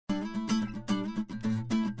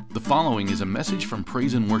following is a message from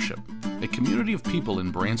Praise and Worship, a community of people in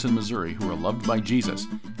Branson, Missouri who are loved by Jesus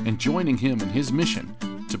and joining Him in His mission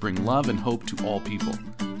to bring love and hope to all people.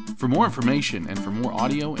 For more information and for more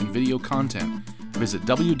audio and video content, visit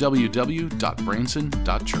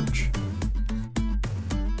www.branson.church.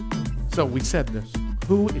 So we said this,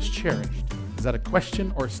 who is cherished? Is that a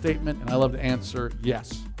question or a statement? And I love to answer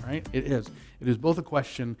yes, right? It is. It is both a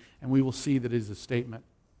question, and we will see that it is a statement.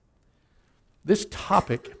 This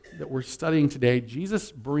topic that we're studying today,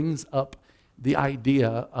 Jesus brings up the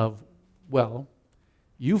idea of, well,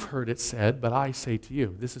 you've heard it said, but I say to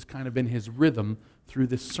you. This has kind of been his rhythm through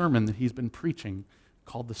this sermon that he's been preaching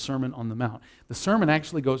called the Sermon on the Mount. The sermon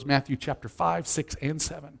actually goes Matthew chapter 5, 6, and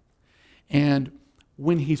 7. And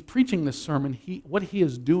when he's preaching this sermon, what he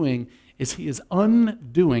is doing is he is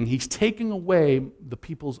undoing, he's taking away the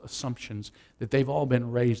people's assumptions that they've all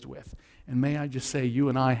been raised with. And may I just say, you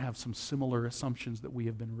and I have some similar assumptions that we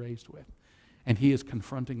have been raised with. And he is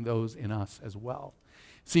confronting those in us as well.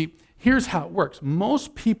 See, here's how it works.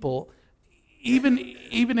 Most people, even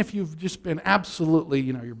if you've just been absolutely,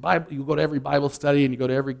 your Bible, you go to every Bible study and you go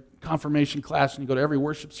to every confirmation class and you go to every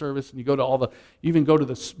worship service and you go to you even go to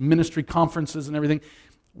the ministry conferences and everything,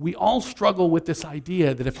 we all struggle with this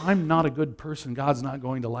idea that if I'm not a good person, God's not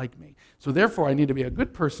going to like me. So therefore, I need to be a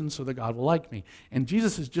good person so that God will like me. And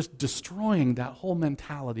Jesus is just destroying that whole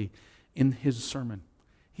mentality in his sermon.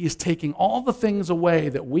 He is taking all the things away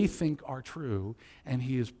that we think are true, and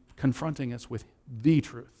he is confronting us with the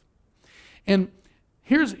truth. And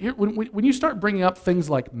when you start bringing up things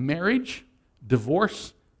like marriage,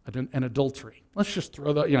 divorce, and adultery, let's just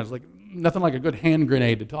throw that, it's like nothing like a good hand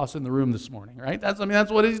grenade to toss in the room this morning, right? That's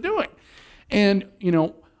what he's doing. And,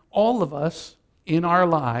 all of us in our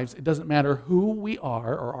lives, it doesn't matter who we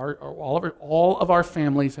are, or all of our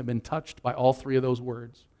families have been touched by all three of those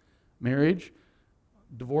words: marriage,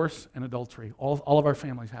 divorce, and adultery. All of our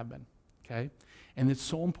families have been, okay? And it's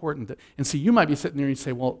so important and see, you might be sitting there and you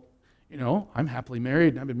say, well, I'm happily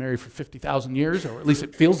married, and I've been married for 50,000 years, or at least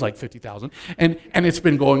it feels like 50,000, and it's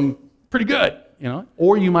been going pretty good,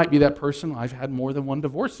 Or you might be that person, I've had more than one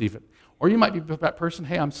divorce even. Or you might be that person,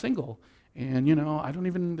 hey, I'm single, and,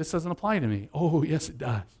 this doesn't apply to me. Oh, yes, it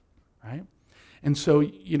does, right? And so,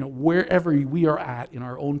 wherever we are at in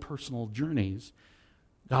our own personal journeys,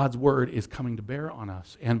 God's word is coming to bear on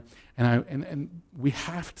us. And we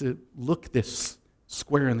have to look this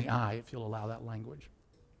square in the eye, if you'll allow that language.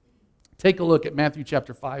 Take a look at Matthew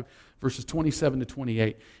chapter 5, verses 27 to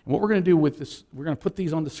 28. And what we're going to do with this, we're going to put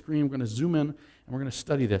these on the screen, we're going to zoom in, and we're going to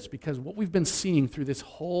study this. Because what we've been seeing through this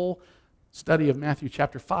whole study of Matthew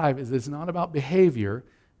chapter 5 is it's not about behavior,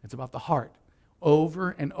 it's about the heart.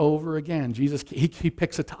 Over and over again, Jesus, he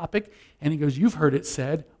picks a topic, and he goes, you've heard it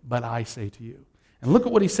said, but I say to you. And look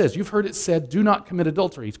at what he says. You've heard it said, do not commit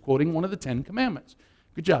adultery. He's quoting one of the 10 commandments.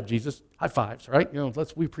 Good job, Jesus. High fives, right?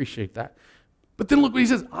 We appreciate that. But then look what he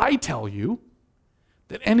says. I tell you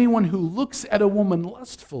that anyone who looks at a woman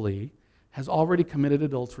lustfully has already committed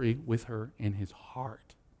adultery with her in his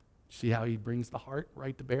heart. See how he brings the heart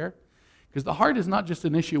right to bear? Because the heart is not just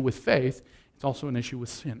an issue with faith, it's also an issue with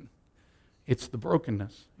sin. It's the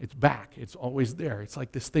brokenness. It's back. It's always there. It's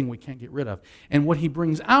like this thing we can't get rid of. And what he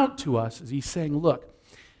brings out to us is he's saying, look,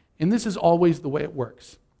 and this is always the way it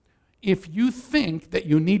works. If you think that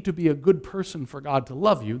you need to be a good person for God to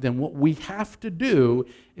love you, then what we have to do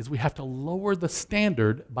is we have to lower the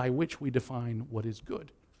standard by which we define what is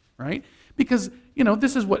good, right? Because,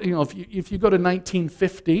 this is what, if you go to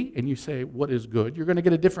 1950 and you say, what is good, you're going to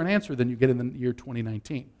get a different answer than you get in the year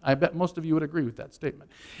 2019. I bet most of you would agree with that statement.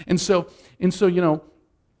 And so,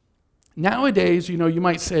 nowadays, you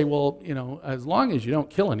might say, well, as long as you don't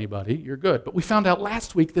kill anybody, you're good. But we found out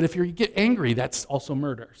last week that if you get angry, that's also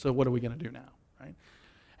murder. So what are we going to do now, right?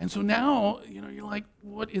 And so now, you're like,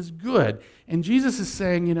 what is good? And Jesus is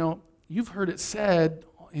saying, you've heard it said,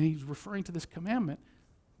 and he's referring to this commandment,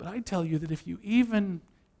 but I tell you that if you even,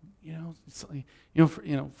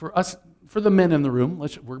 for us, for the men in the room,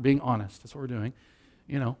 we're being honest. That's what we're doing,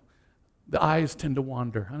 the eyes tend to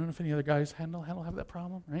wander. I don't know if any other guys have that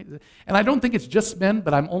problem, right? And I don't think it's just men,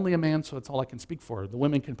 but I'm only a man, so it's all I can speak for. The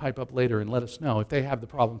women can pipe up later and let us know if they have the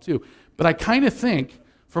problem too. But I kind of think,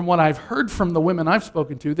 from what I've heard from the women I've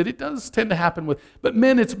spoken to, that it does tend to happen but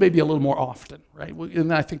men it's maybe a little more often, right?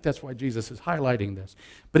 And I think that's why Jesus is highlighting this.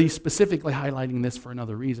 But he's specifically highlighting this for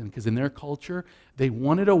another reason, because in their culture, they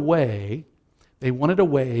wanted a way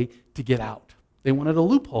to get out. They wanted a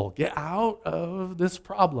loophole, get out of this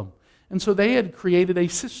problem. And so they had created a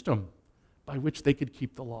system by which they could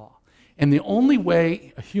keep the law. And the only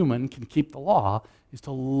way a human can keep the law is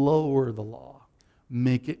to lower the law,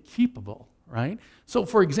 make it keepable, right? So,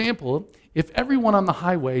 for example, if everyone on the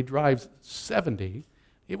highway drives 70,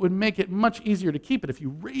 it would make it much easier to keep it if you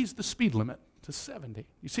raise the speed limit to 70.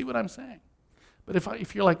 You see what I'm saying? But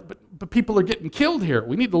if you're like, but people are getting killed here,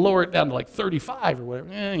 we need to lower it down to like 35 or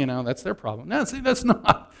whatever, that's their problem. No, see, that's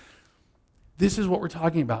not. This is what we're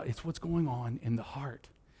talking about. It's what's going on in the heart.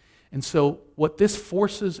 And so what this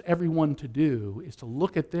forces everyone to do is to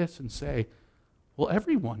look at this and say, well,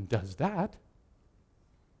 everyone does that.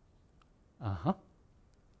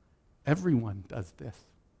 Everyone does this.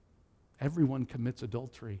 Everyone commits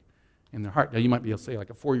adultery in their heart. Now, you might be able to say like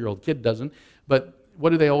a 4-year-old kid doesn't, but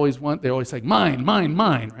what do they always want? They always say, mine, mine,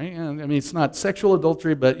 mine, right? And, I mean, it's not sexual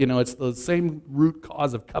adultery, but, it's the same root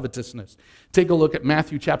cause of covetousness. Take a look at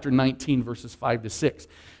Matthew chapter 19, verses 5 to 6,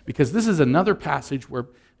 because this is another passage where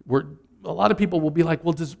a lot of people will be like,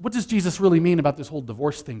 well, what does Jesus really mean about this whole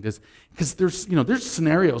divorce thing? Because there's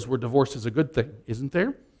scenarios where divorce is a good thing, isn't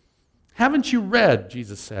there? Haven't you read,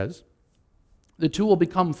 Jesus says, the two will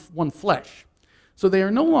become one flesh. So they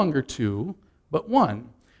are no longer two, but one.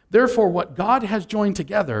 Therefore, what God has joined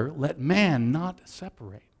together, let man not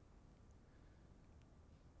separate.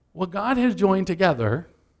 What God has joined together,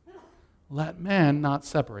 let man not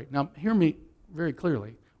separate. Now, hear me very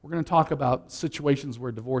clearly. We're going to talk about situations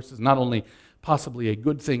where divorce is not only possibly a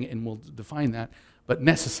good thing, and we'll define that, but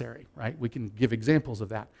necessary, right? We can give examples of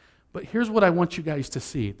that. But here's what I want you guys to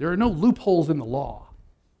see. There are no loopholes in the law.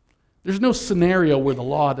 There's no scenario where the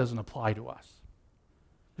law doesn't apply to us.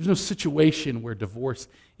 There's no situation where divorce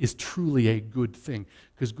is truly a good thing,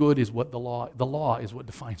 because good is what the law is what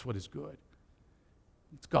defines what is good.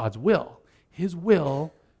 It's God's will. His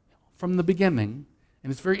will from the beginning.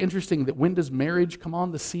 And it's very interesting that when does marriage come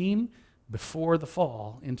on the scene? Before the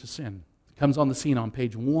fall into sin. It comes on the scene on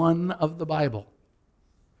page 1 of the Bible.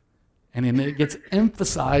 And then it gets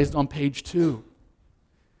emphasized on page 2.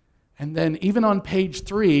 And then even on page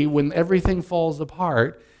 3, when everything falls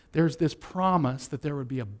apart, there's this promise that there would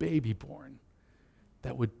be a baby born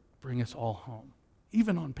that would bring us all home.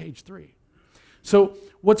 Even on page 3. So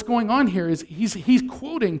what's going on here is he's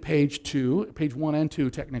quoting page 1 and 2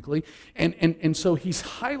 technically, and so he's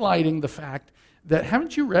highlighting the fact that,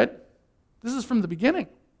 haven't you read? This is from the beginning.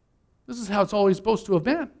 This is how it's always supposed to have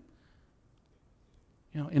been.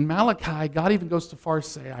 In Malachi, God even goes so far as to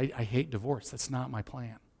say, I hate divorce. That's not my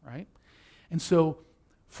plan, right? And so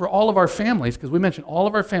for all of our families, because we mentioned all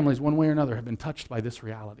of our families one way or another have been touched by this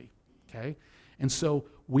reality, okay? And so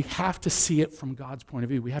we have to see it from God's point of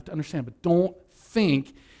view. We have to understand, but don't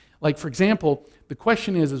think, like for example, the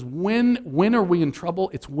question is when are we in trouble?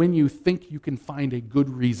 It's when you think you can find a good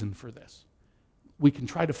reason for this. We can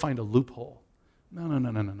try to find a loophole. No.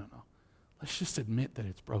 Let's just admit that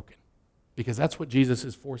it's broken, because that's what Jesus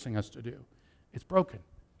is forcing us to do. It's broken.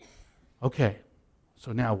 Okay,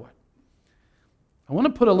 so now what? I want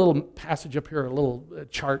to put a little passage up here, a little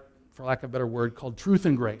chart, for lack of a better word, called Truth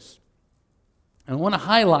and Grace. And I want to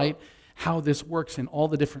highlight how this works in all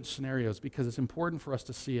the different scenarios, because it's important for us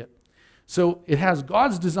to see it. So it has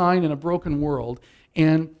God's design in a broken world,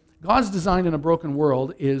 and God's design in a broken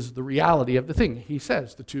world is the reality of the thing. He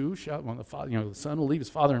says the two shall, the son will leave his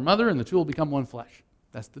father and mother, and the two will become one flesh.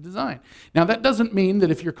 That's the design. Now that doesn't mean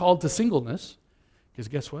that if you're called to singleness, because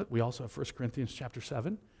guess what? We also have 1 Corinthians chapter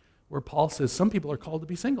 7, where Paul says some people are called to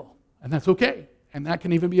be single, and that's okay. And that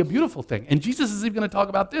can even be a beautiful thing. And Jesus is even going to talk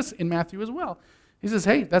about this in Matthew as well. He says,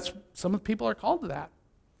 hey, some of the people are called to that.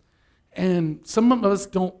 And some of us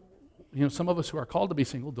don't, some of us who are called to be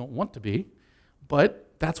single don't want to be,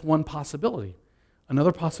 but that's one possibility.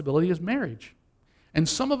 Another possibility is marriage. And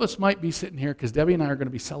some of us might be sitting here, because Debbie and I are going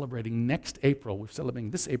to be celebrating next April. We're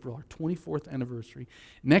celebrating this April, our 24th anniversary.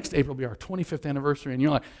 Next April will be our 25th anniversary. And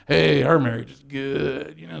you're like, hey, our marriage is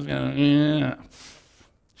good. Yeah.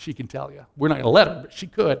 She can tell you. We're not going to let her, but she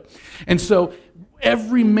could. And so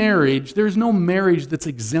every marriage, there's no marriage that's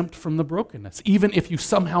exempt from the brokenness, even if you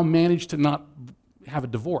somehow manage to not have a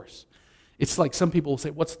divorce. It's like some people will say,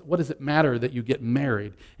 what does it matter that you get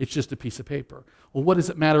married? It's just a piece of paper. Well, what does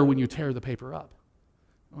it matter when you tear the paper up?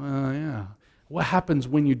 Well, yeah. What happens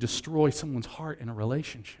when you destroy someone's heart in a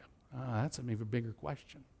relationship? That's an even bigger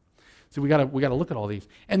question. So we got to look at all these.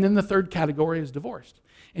 And then the third category is divorced.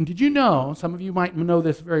 And did you know, some of you might know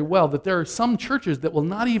this very well, that there are some churches that will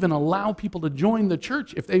not even allow people to join the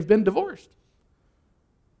church if they've been divorced?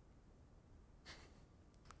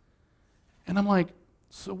 And I'm like,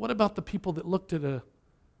 so what about the people that looked at a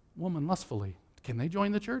woman lustfully? Can they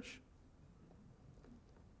join the church?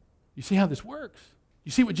 You see how this works?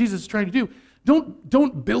 You see what Jesus is trying to do?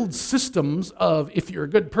 Don't build systems of, if you're a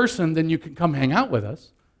good person, then you can come hang out with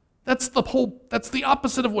us. That's the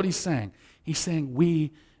opposite of what he's saying. He's saying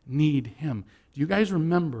we need him. Do you guys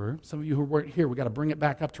remember, some of you who weren't here, we got to bring it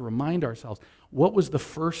back up to remind ourselves, what was the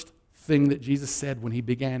first thing that Jesus said when he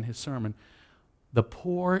began his sermon? The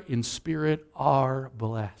poor in spirit are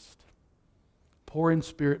blessed. Poor in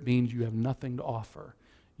spirit means you have nothing to offer.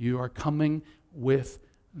 You are coming with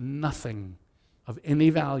nothing of any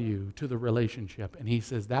value to the relationship. And he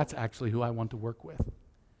says, that's actually who I want to work with.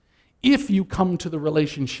 If you come to the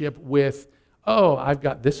relationship with, oh, I've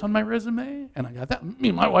got this on my resume, and I got that. Me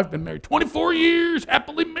and my wife have been married 24 years,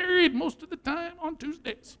 happily married most of the time on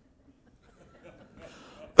Tuesdays.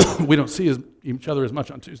 We don't see each other as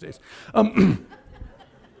much on Tuesdays.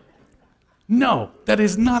 No, that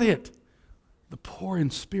is not it. The poor in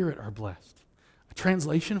spirit are blessed. A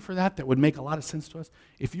translation for that would make a lot of sense to us.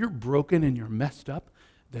 If you're broken and you're messed up,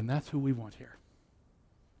 then that's who we want here.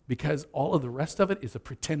 Because all of the rest of it is a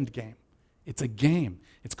pretend game. It's a game.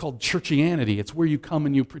 It's called churchianity. It's where you come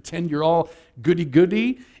and you pretend you're all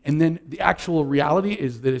goody-goody, and then the actual reality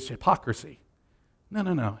is that it's hypocrisy.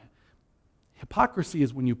 No. Hypocrisy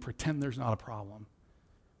is when you pretend there's not a problem.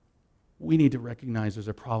 We need to recognize there's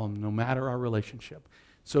a problem no matter our relationship.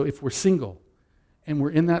 So if we're single and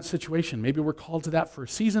we're in that situation, maybe we're called to that for a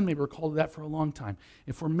season, maybe we're called to that for a long time.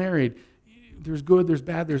 If we're married, there's good, there's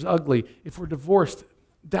bad, there's ugly. If we're divorced,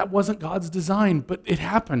 that wasn't God's design, but it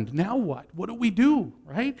happened. Now what? What do we do,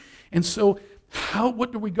 right? And so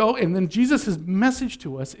what do we go? And then Jesus' message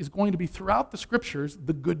to us is going to be throughout the scriptures,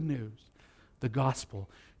 the good news, the gospel,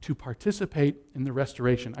 to participate in the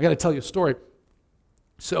restoration. I got to tell you a story.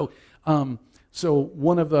 So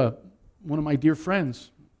one of my dear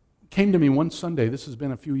friends came to me one Sunday. This has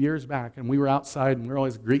been a few years back, and we were outside, and we were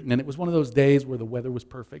always greeting, and it was one of those days where the weather was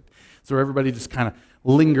perfect. So everybody just kind of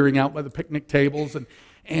lingering out by the picnic tables,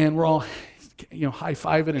 and we're all,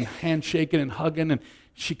 high-fiving and handshaking and hugging, and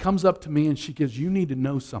she comes up to me, and she goes, "You need to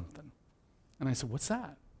know something." And I said, "What's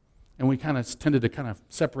that?" And we kind of tended to kind of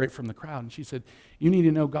separate from the crowd, and she said, "You need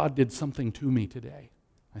to know God did something to me today."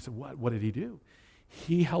 I said, "What? What did he do?"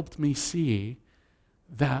 He helped me see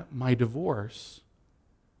that my divorce,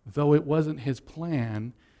 though it wasn't his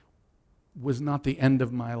plan, was not the end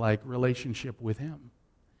of my relationship with him.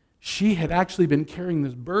 She had actually been carrying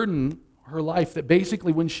this burden her life that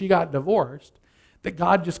basically when she got divorced, that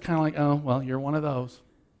God just kind of "Oh, well, you're one of those."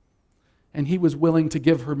 And he was willing to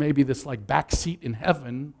give her maybe this back seat in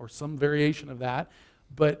heaven or some variation of that,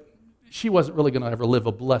 but she wasn't really going to ever live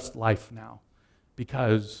a blessed life now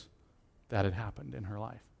because that had happened in her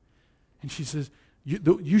life. And she says,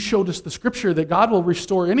 you showed us the scripture that God will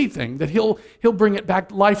restore anything, that he'll bring it back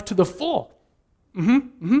life to the full.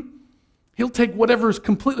 He'll take whatever is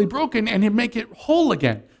completely broken and he'll make it whole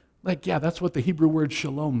again. That's what the Hebrew word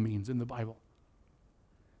shalom means in the Bible.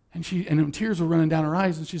 And tears were running down her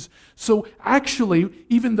eyes, and she's, so actually,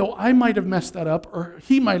 even though I might have messed that up, or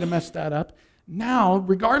he might have messed that up, now,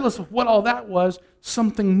 regardless of what all that was,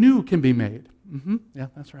 something new can be made. Yeah,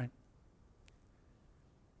 that's right.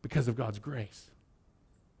 Because of God's grace.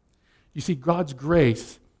 You see, God's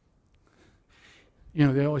grace,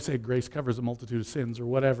 they always say grace covers a multitude of sins or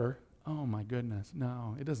whatever. Oh my goodness,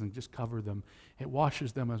 no, it doesn't just cover them. It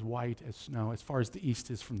washes them as white as snow, as far as the east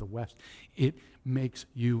is from the west. It makes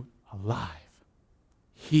you alive.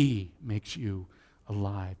 He makes you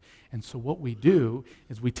alive. And so what we do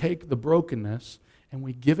is we take the brokenness and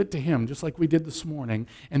we give it to him, just like we did this morning,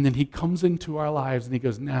 and then he comes into our lives and he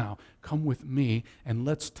goes, "Now, come with me, and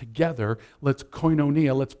let's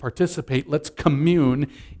koinonia, let's participate, let's commune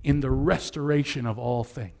in the restoration of all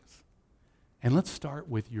things." And let's start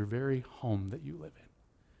with your very home that you live in,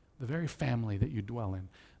 the very family that you dwell in,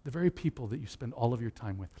 the very people that you spend all of your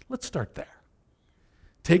time with. Let's start there.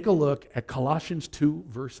 Take a look at Colossians 2,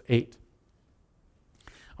 verse 8.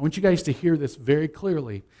 I want you guys to hear this very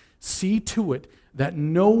clearly. "See to it that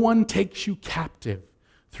no one takes you captive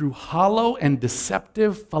through hollow and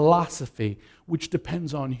deceptive philosophy, which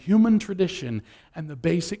depends on human tradition and the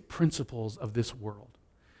basic principles of this world."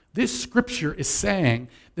 This scripture is saying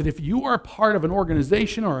that if you are part of an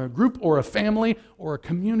organization or a group or a family or a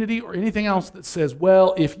community or anything else that says,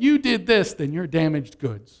 well, if you did this, then you're damaged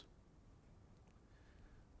goods.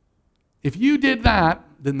 If you did that,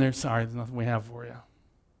 then there's nothing we have for you.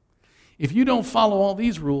 If you don't follow all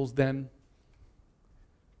these rules, then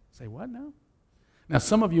say, what now? Now,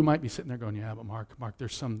 some of you might be sitting there going, yeah, but Mark,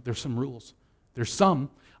 there's some rules. There's some.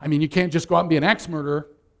 I mean, you can't just go out and be an axe murderer.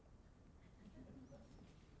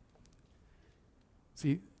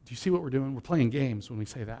 See, do you see what we're doing? We're playing games when we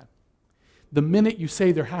say that. The minute you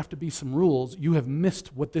say there have to be some rules, you have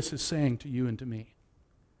missed what this is saying to you and to me.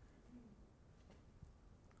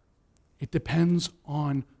 It depends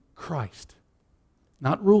on Christ.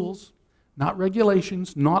 Not rules, not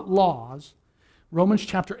regulations, not laws. Romans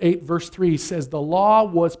chapter 8, verse 3 says the law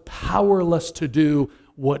was powerless to do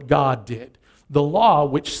what God did. The law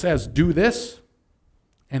which says do this,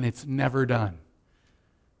 and it's never done.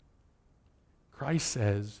 Christ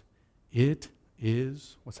says it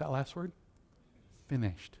is, what's that last word?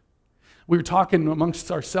 Finished. We were talking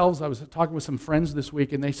amongst ourselves. I was talking with some friends this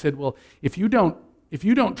week, and they said, well, if you don't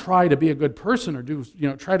try to be a good person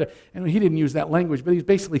or try to, and he didn't use that language, but he's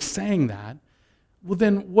basically saying that, well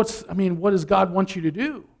then what does God want you to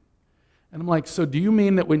do? And I'm like, so do you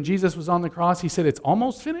mean that when Jesus was on the cross, he said it's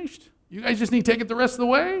almost finished? You guys just need to take it the rest of the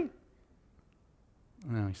way?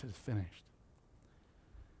 No, he said it's finished.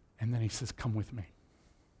 And then he says, come with me.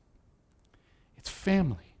 It's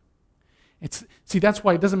family. That's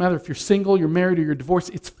why it doesn't matter if you're single, you're married, or you're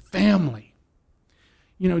divorced. It's family.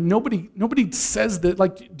 Nobody says that.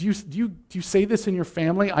 Like, do you say this in your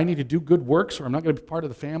family? I need to do good works, or I'm not going to be part of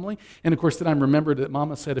the family. And of course, then I remembered that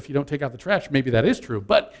Mama said, if you don't take out the trash, maybe that is true.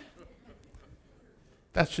 But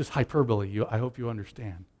that's just hyperbole. I hope you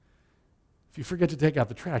understand. If you forget to take out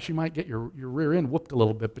the trash, you might get your rear end whooped a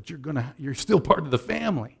little bit, but you're still part of the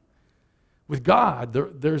family. With God,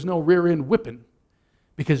 there's no rear end whipping,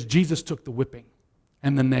 because Jesus took the whipping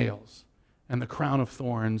and the nails and the crown of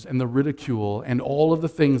thorns and the ridicule and all of the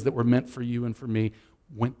things that were meant for you and for me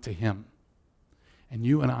went to him. And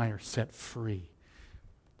you and I are set free.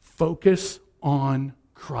 Focus on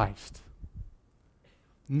Christ.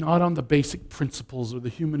 Not on the basic principles or the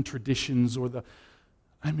human traditions or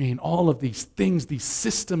all of these things, these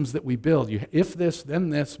systems that we build. If this, then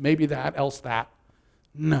this, maybe that, else that.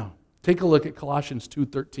 No. Take a look at Colossians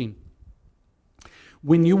 2:13.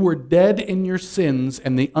 When you were dead in your sins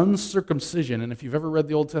and the uncircumcision, and if you've ever read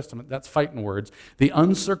the Old Testament, that's fighting words, the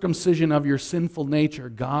uncircumcision of your sinful nature,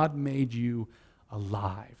 God made you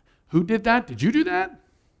alive. Who did that? Did you do that?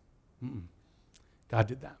 God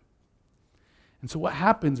did that. And so what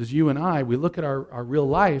happens is you and I, we look at our real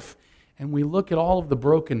life and we look at all of the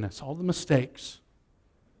brokenness, all the mistakes.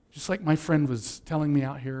 Just like my friend was telling me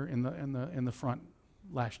out here in the front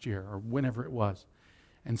last year or whenever it was,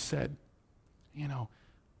 and said,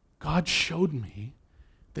 God showed me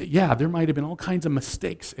that, there might have been all kinds of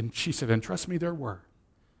mistakes. And she said, and trust me, there were.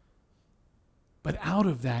 But out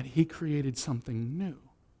of that, he created something new.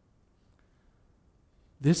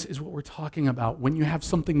 This is what we're talking about. When you have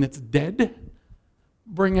something that's dead,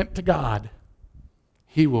 bring it to God.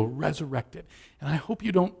 He will resurrect it. And I hope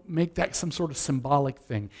you don't make that some sort of symbolic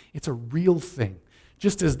thing. It's a real thing.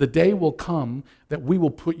 Just as the day will come that we will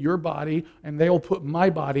put your body and they will put my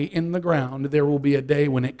body in the ground, there will be a day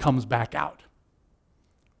when it comes back out.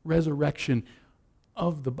 Resurrection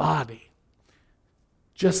of the body.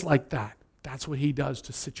 Just like that. That's what he does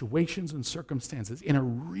to situations and circumstances in a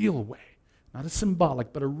real way. Not a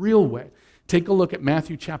symbolic, but a real way. Take a look at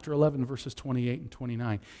Matthew chapter 11, verses 28 and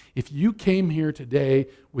 29. If you came here today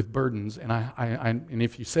with burdens, and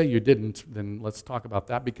if you say you didn't, then let's talk about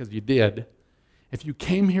that, because you did. If you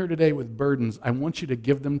came here today with burdens, I want you to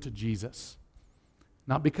give them to Jesus.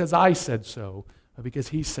 Not because I said so, but because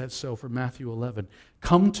he said so for Matthew 11.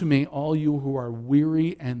 Come to me, all you who are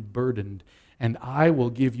weary and burdened, and I will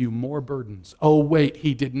give you more burdens. Oh, wait,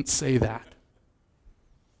 he didn't say that.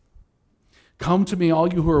 Come to me,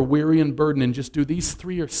 all you who are weary and burdened, and just do these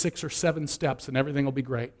 3 or 6 or 7 steps, and everything will be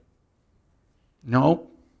great. No.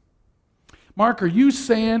 Mark, are you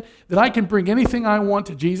saying that I can bring anything I want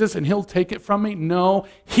to Jesus and he'll take it from me? No,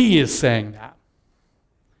 he is saying that.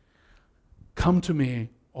 Come to me,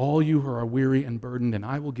 all you who are weary and burdened, and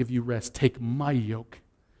I will give you rest. Take my yoke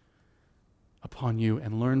upon you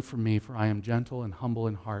and learn from me, for I am gentle and humble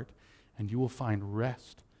in heart, and you will find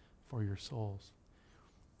rest for your souls.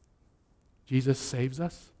 Jesus saves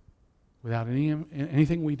us without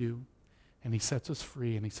anything we do, and he sets us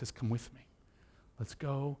free, and he says, come with me. Let's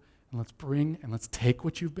go, and let's bring, and let's take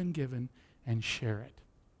what you've been given and share it.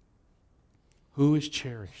 Who is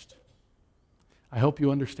cherished? I hope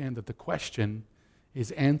you understand that the question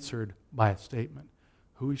is answered by a statement.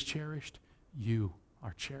 Who is cherished? You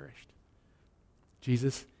are cherished.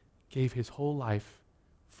 Jesus gave his whole life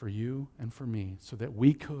for you and for me so that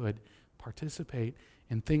we could participate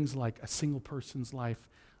in things like a single person's life,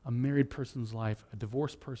 a married person's life, a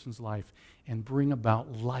divorced person's life, and bring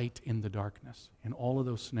about light in the darkness in all of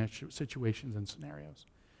those situations and scenarios.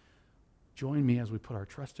 Join me as we put our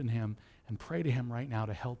trust in him and pray to him right now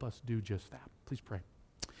to help us do just that. Please pray.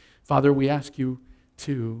 Father, we ask you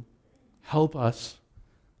to help us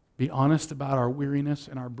be honest about our weariness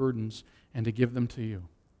and our burdens and to give them to you.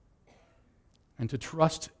 And to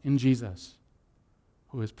trust in Jesus,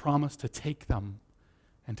 who has promised to take them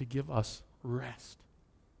and to give us rest.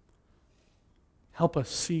 Help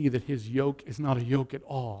us see that his yoke is not a yoke at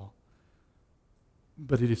all,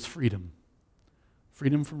 but it is freedom.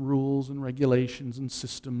 Freedom from rules and regulations and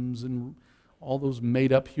systems and all those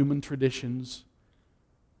made-up human traditions,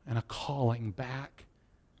 and a calling back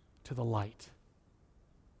to the light.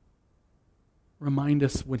 Remind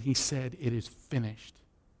us when he said, "It is finished."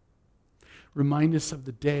 Remind us of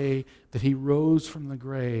the day that he rose from the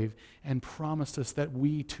grave and promised us that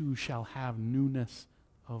we too shall have newness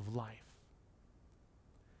of life.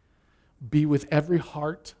 Be with every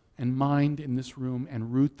heart and mind in this room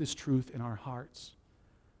and root this truth in our hearts,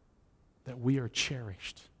 that we are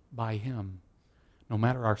cherished by him, no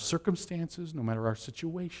matter our circumstances, no matter our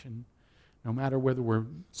situation, no matter whether we're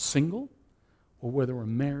single or whether we're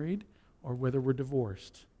married or whether we're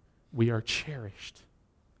divorced. We are cherished.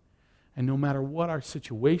 And no matter what our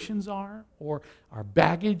situations are or our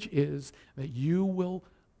baggage is, that you will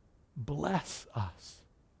bless us.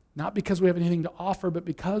 Not because we have anything to offer, but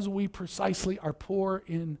because we precisely are poor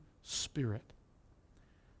in spirit.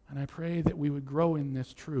 And I pray that we would grow in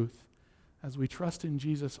this truth as we trust in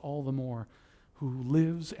Jesus all the more, who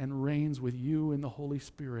lives and reigns with you in the Holy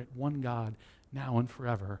Spirit, one God, now and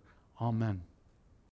forever. Amen.